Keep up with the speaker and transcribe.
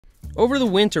Over the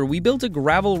winter, we built a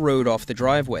gravel road off the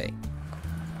driveway.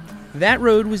 That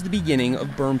road was the beginning of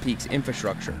Berm Peak's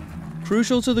infrastructure,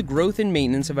 crucial to the growth and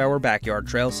maintenance of our backyard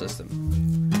trail system.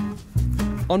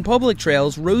 On public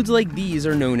trails, roads like these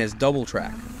are known as double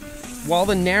track, while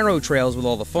the narrow trails with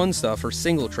all the fun stuff are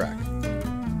single track.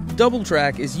 Double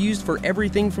track is used for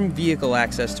everything from vehicle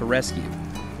access to rescue,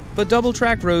 but double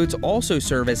track roads also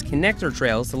serve as connector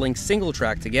trails to link single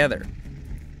track together.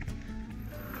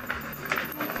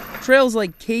 Trails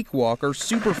like Cakewalk are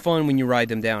super fun when you ride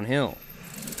them downhill,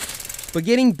 but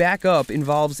getting back up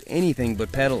involves anything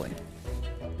but pedaling.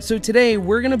 So today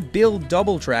we're going to build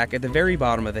double track at the very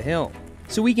bottom of the hill,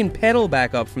 so we can pedal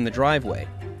back up from the driveway.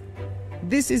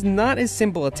 This is not as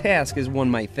simple a task as one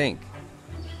might think.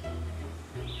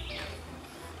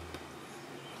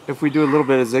 If we do a little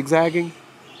bit of zigzagging,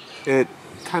 it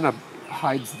kind of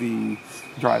hides the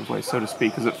driveway, so to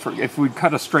speak, because if we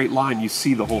cut a straight line, you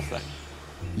see the whole thing.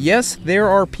 Yes, there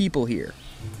are people here.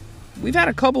 We've had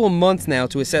a couple of months now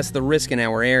to assess the risk in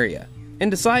our area, and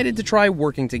decided to try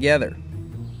working together.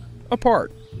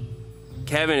 Apart.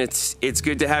 Kevin, it's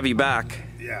good to have you back.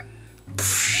 Yeah.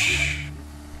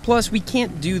 Plus, we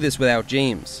can't do this without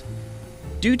James.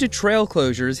 Due to trail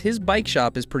closures, his bike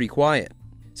shop is pretty quiet,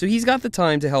 so he's got the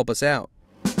time to help us out.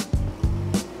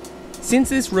 Since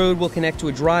this road will connect to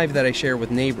a drive that I share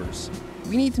with neighbors,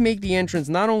 we need to make the entrance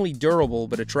not only durable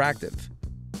but attractive.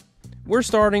 We're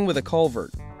starting with a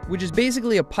culvert, which is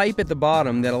basically a pipe at the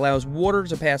bottom that allows water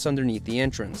to pass underneath the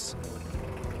entrance.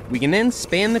 We can then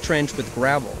span the trench with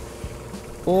gravel.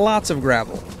 Lots of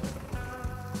gravel.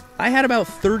 I had about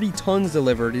 30 tons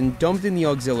delivered and dumped in the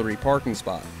auxiliary parking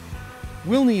spot.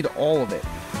 We'll need all of it.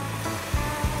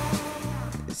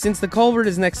 Since the culvert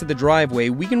is next to the driveway,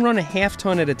 we can run a half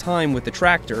ton at a time with the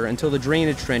tractor until the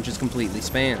drainage trench is completely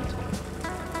spanned.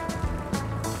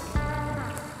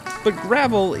 But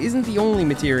gravel isn't the only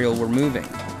material we're moving.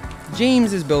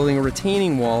 James is building a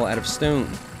retaining wall out of stone.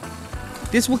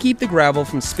 This will keep the gravel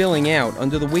from spilling out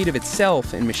under the weight of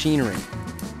itself and machinery.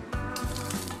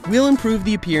 We'll improve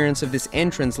the appearance of this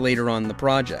entrance later on in the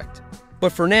project.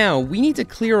 But for now, we need to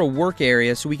clear a work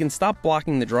area so we can stop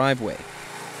blocking the driveway.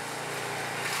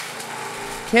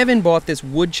 Kevin bought this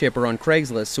wood chipper on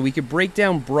Craigslist so we could break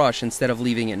down brush instead of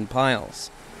leaving it in piles.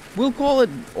 We'll call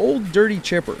it Old Dirty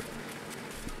Chipper.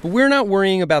 But we're not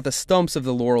worrying about the stumps of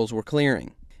the laurels we're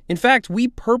clearing. In fact, we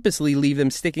purposely leave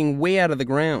them sticking way out of the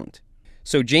ground,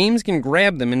 so James can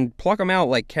grab them and pluck them out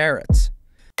like carrots.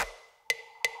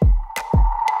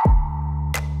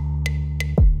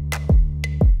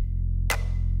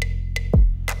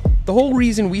 The whole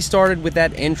reason we started with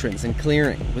that entrance and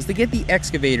clearing was to get the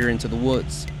excavator into the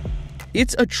woods.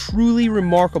 It's a truly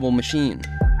remarkable machine.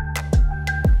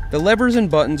 The levers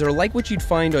and buttons are like what you'd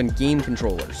find on game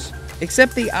controllers,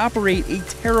 except they operate a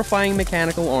terrifying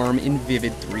mechanical arm in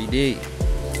vivid 3D.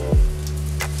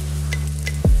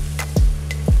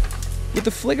 With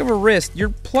the flick of a wrist, you're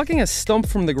plucking a stump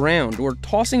from the ground or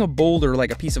tossing a boulder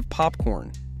like a piece of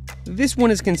popcorn. This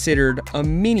one is considered a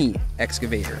mini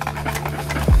excavator.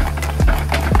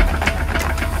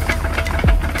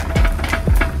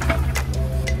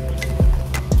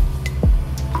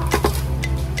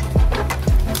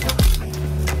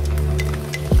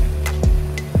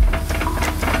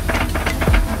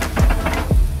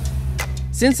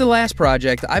 Since the last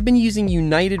project, I've been using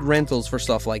United Rentals for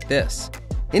stuff like this.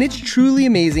 And it's truly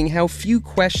amazing how few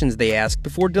questions they ask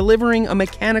before delivering a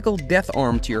mechanical death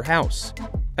arm to your house.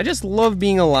 I just love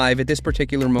being alive at this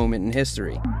particular moment in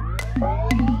history.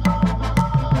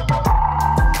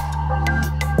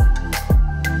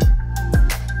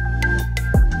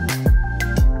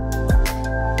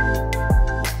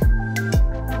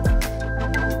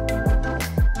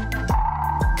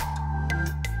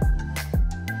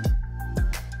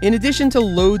 In addition to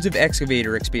loads of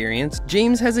excavator experience,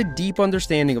 James has a deep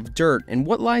understanding of dirt and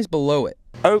what lies below it.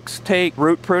 Oaks take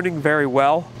root pruning very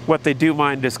well. What they do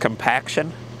mind is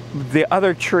compaction. The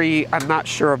other tree I'm not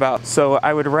sure about, so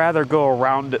I would rather go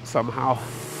around it somehow.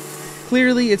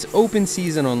 Clearly, it's open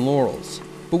season on laurels,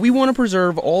 but we want to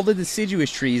preserve all the deciduous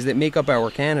trees that make up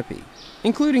our canopy,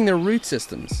 including their root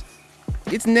systems.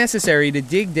 It's necessary to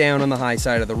dig down on the high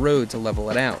side of the road to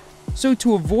level it out. So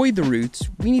to avoid the roots,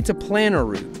 we need to plan our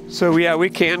route. So yeah, we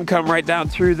can come right down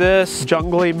through this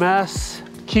jungly mess,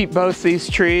 keep both these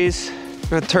trees,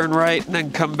 gonna turn right and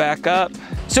then come back up.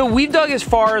 So we've dug as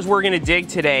far as we're gonna dig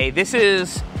today. This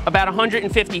is about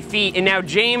 150 feet, and now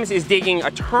James is digging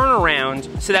a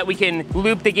turnaround so that we can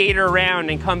loop the gator around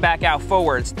and come back out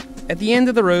forwards. At the end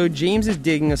of the road, James is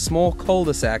digging a small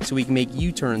cul-de-sac so we can make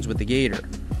U-turns with the gator.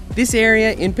 This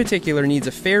area in particular needs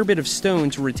a fair bit of stone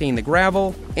to retain the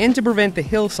gravel and to prevent the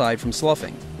hillside from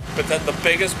sloughing. But then the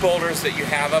biggest boulders that you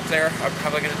have up there, I'm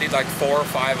probably going to need like 4 or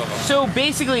 5 of them. So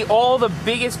basically all the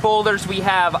biggest boulders we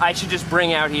have, I should just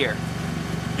bring out here.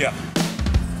 Yeah.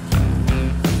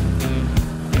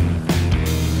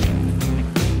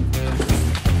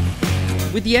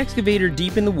 With the excavator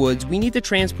deep in the woods, we need to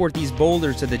transport these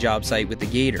boulders to the job site with the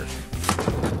gator.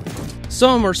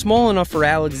 Some are small enough for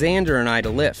Alexander and I to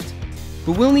lift,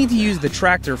 but we'll need to use the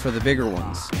tractor for the bigger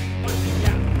ones.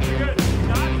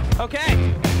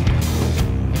 Okay.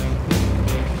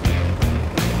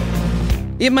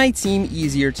 It might seem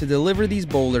easier to deliver these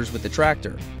boulders with the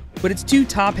tractor, but it's too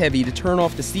top-heavy to turn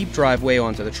off the steep driveway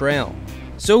onto the trail.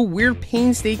 So we're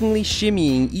painstakingly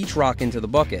shimmying each rock into the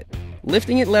bucket,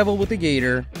 lifting it level with the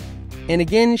gator, and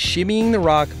again shimmying the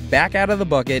rock back out of the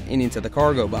bucket and into the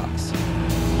cargo box.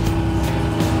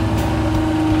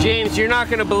 James, you're not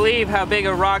going to believe how big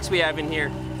of rocks we have in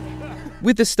here.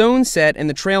 With the stone set and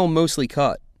the trail mostly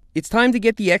cut, it's time to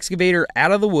get the excavator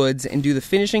out of the woods and do the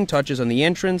finishing touches on the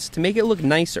entrance to make it look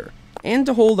nicer, and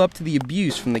to hold up to the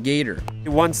abuse from the gator.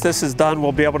 Once this is done,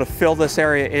 we'll be able to fill this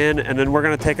area in, and then we're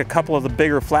going to take a couple of the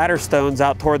bigger, flatter stones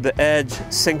out toward the edge,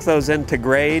 sink those into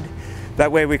grade.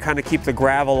 That way we kind of keep the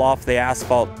gravel off the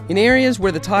asphalt. In areas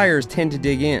where the tires tend to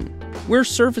dig in, we're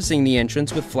surfacing the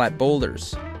entrance with flat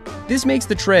boulders. This makes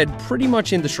the tread pretty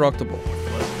much indestructible.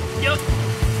 Yep.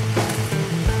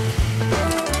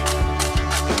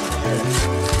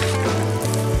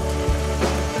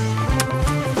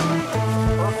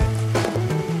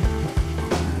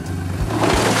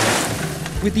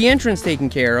 With the entrance taken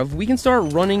care of, we can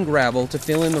start running gravel to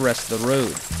fill in the rest of the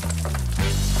road.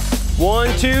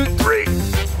 1, 2, 3.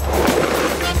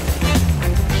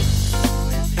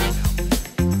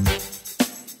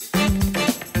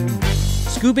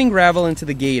 Scooping gravel into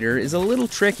the gator is a little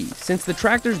tricky since the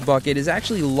tractor's bucket is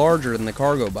actually larger than the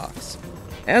cargo box.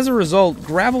 As a result,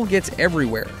 gravel gets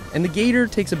everywhere and the gator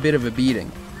takes a bit of a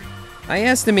beating. I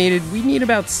estimated we'd need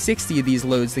about 60 of these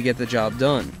loads to get the job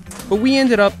done, but we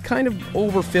ended up kind of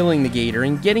overfilling the gator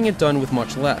and getting it done with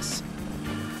much less.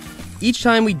 Each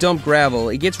time we dump gravel,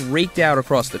 it gets raked out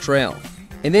across the trail,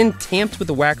 and then tamped with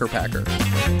a whacker packer.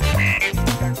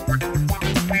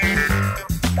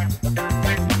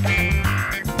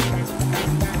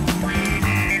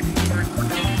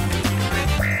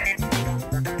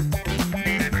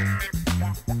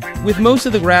 With most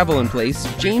of the gravel in place,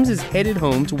 James is headed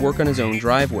home to work on his own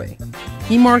driveway.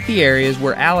 He marked the areas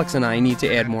where Alex and I need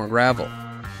to add more gravel.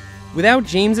 Without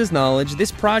James's knowledge,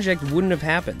 this project wouldn't have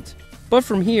happened. But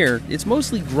from here, it's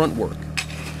mostly grunt work.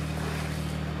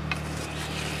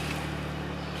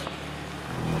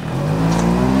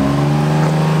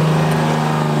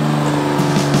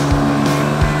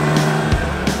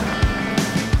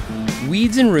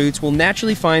 Weeds and roots will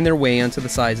naturally find their way onto the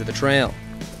sides of the trail,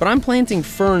 but I'm planting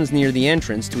ferns near the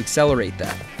entrance to accelerate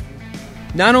that.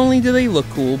 Not only do they look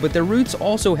cool, but their roots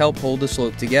also help hold the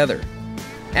slope together.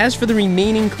 As for the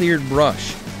remaining cleared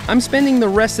brush, I'm spending the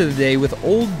rest of the day with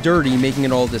Old Dirty making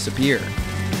it all disappear.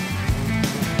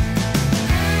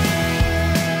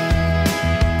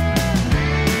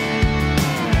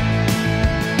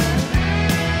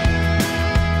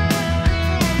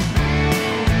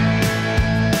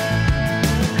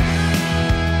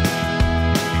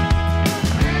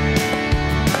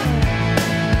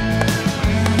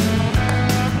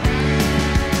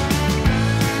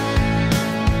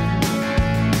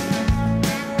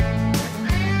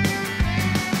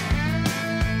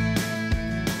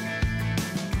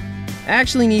 I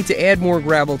actually need to add more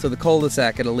gravel to the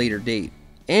cul-de-sac at a later date,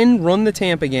 and run the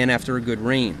tamp again after a good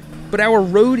rain. But our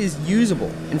road is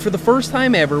usable, and for the first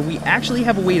time ever, we actually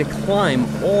have a way to climb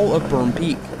all of Berm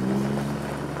Peak.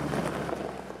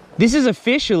 This is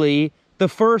officially the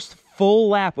first full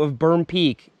lap of Berm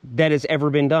Peak that has ever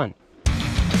been done.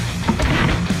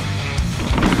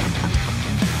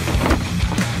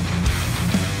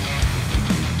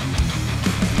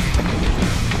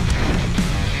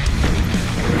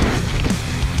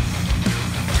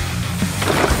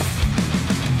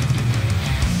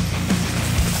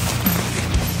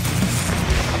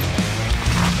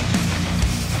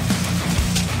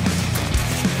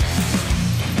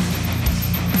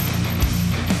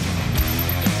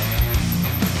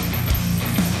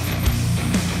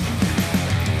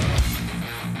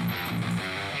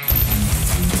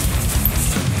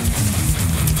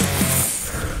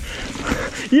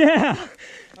 Yeah!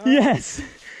 Yes!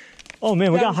 Oh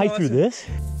man, we got hiked through this?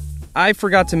 I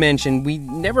forgot to mention, we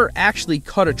never actually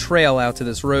cut a trail out to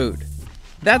this road.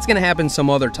 That's gonna happen some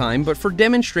other time, but for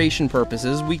demonstration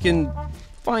purposes, we can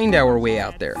find our way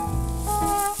out there.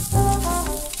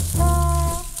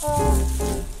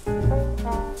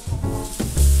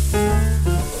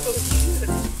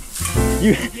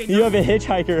 You have a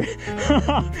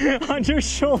hitchhiker on your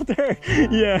shoulder.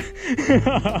 Yeah.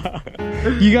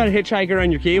 You got a hitchhiker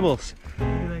on your cables. Look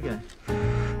at that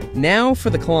guy. Now for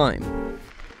the climb.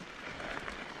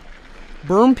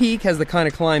 Berm Peak has the kind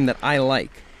of climb that I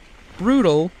like.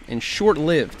 Brutal and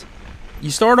short-lived. You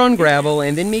start on gravel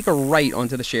and then make a right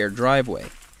onto the shared driveway.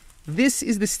 This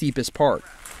is the steepest part.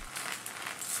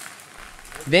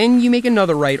 Then you make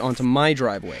another right onto my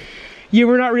driveway. Yeah,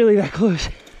 we're not really that close.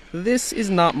 This is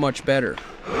not much better.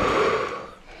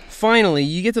 Finally,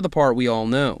 you get to the part we all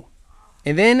know.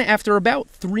 And then, after about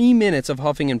 3 minutes of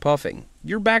huffing and puffing,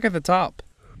 you're back at the top.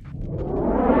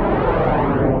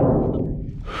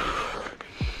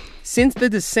 Since the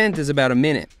descent is about a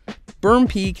minute, Berm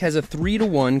Peak has a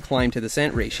 3-to-1 climb to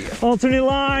descent ratio. Alternate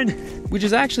line! Which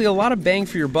is actually a lot of bang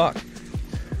for your buck.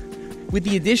 With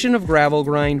the addition of gravel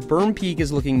grind, Berm Peak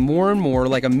is looking more and more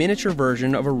like a miniature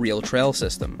version of a real trail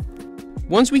system.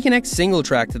 Once we connect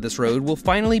Singletrack to this road, we'll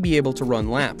finally be able to run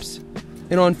laps.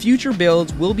 And on future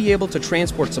builds, we'll be able to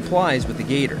transport supplies with the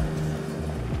Gator.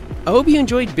 I hope you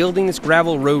enjoyed building this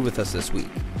gravel road with us this week.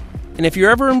 And if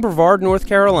you're ever in Brevard, North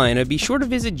Carolina, be sure to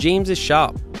visit James's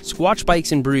shop, Squatch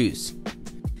Bikes and Brews.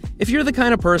 If you're the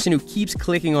kind of person who keeps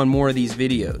clicking on more of these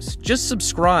videos, just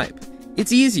subscribe.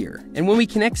 It's easier, and when we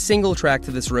connect Singletrack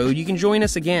to this road, you can join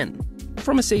us again,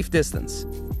 from a safe distance.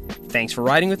 Thanks for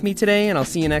riding with me today, and I'll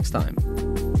see you next time.